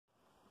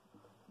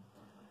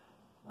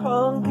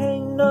Punk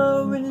ain't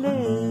no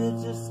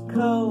religious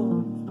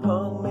code.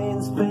 Punk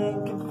means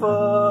thinking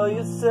for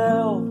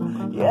yourself.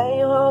 You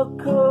ain't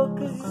hardcore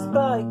cause you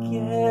spike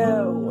your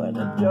hair when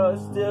the joy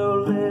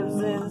still lives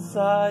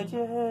inside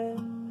your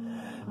head.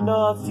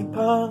 Nazi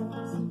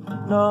punks,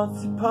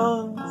 Nazi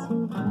punks,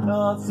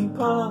 Nazi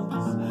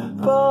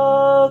punks,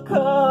 fuck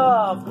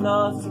off.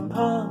 Nazi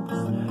punks,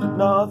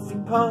 Nazi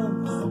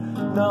punks,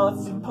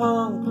 Nazi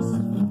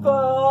punks,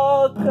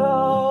 fuck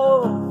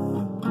off.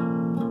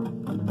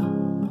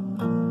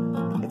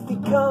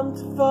 Come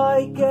to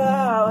fight, get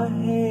out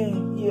of here.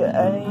 You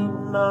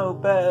ain't no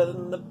better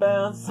than the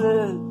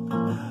bouncers.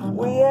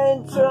 We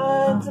ain't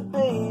trying to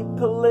be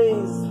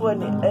police.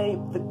 When you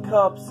ape the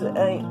cops, it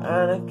ain't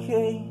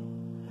anarchy.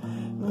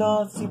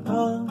 Nazi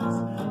punks,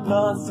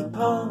 Nazi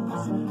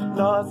punks,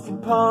 Nazi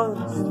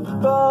punks,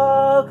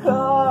 fuck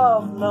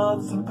off.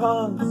 Nazi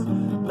punks,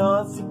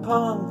 Nazi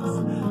punks,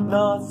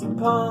 Nazi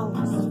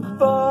punks,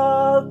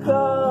 fuck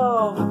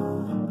off.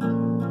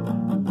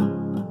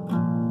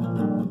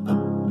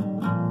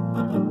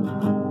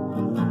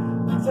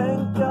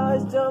 10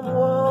 guys done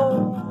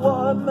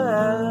one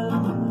man.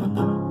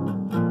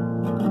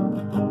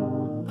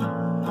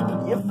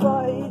 You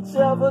fight each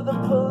other, the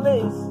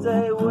police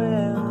they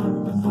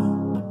wins.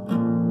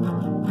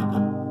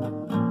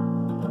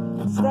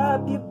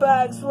 Stab your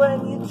backs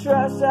when you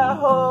trash out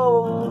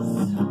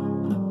holes.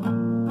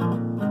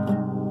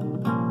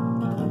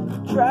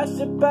 Trash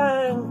the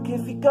bank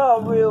if you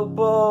got real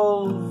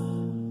balls.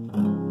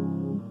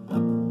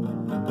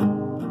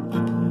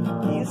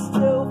 You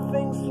still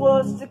think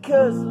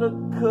swastikas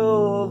look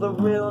cool. The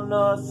real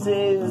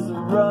Nazis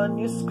run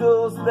your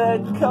schools. They're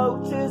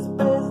coaches,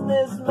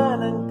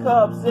 businessmen and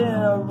cops in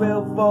a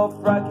real fourth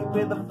racket,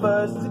 be the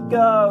first to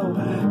go.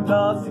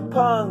 Nazi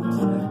punks,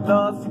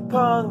 Nazi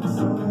punks,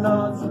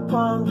 Nazi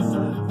punks,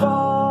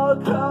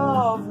 fuck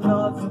off.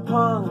 Nazi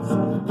punks,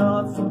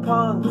 Nazi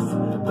punks,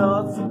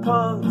 Nazi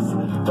punks,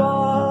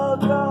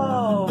 fuck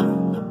off.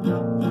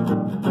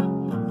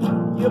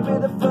 You'll be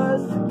the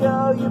first to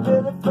go, you'll be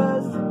the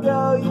first to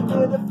go, you'll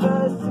be the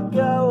first to go.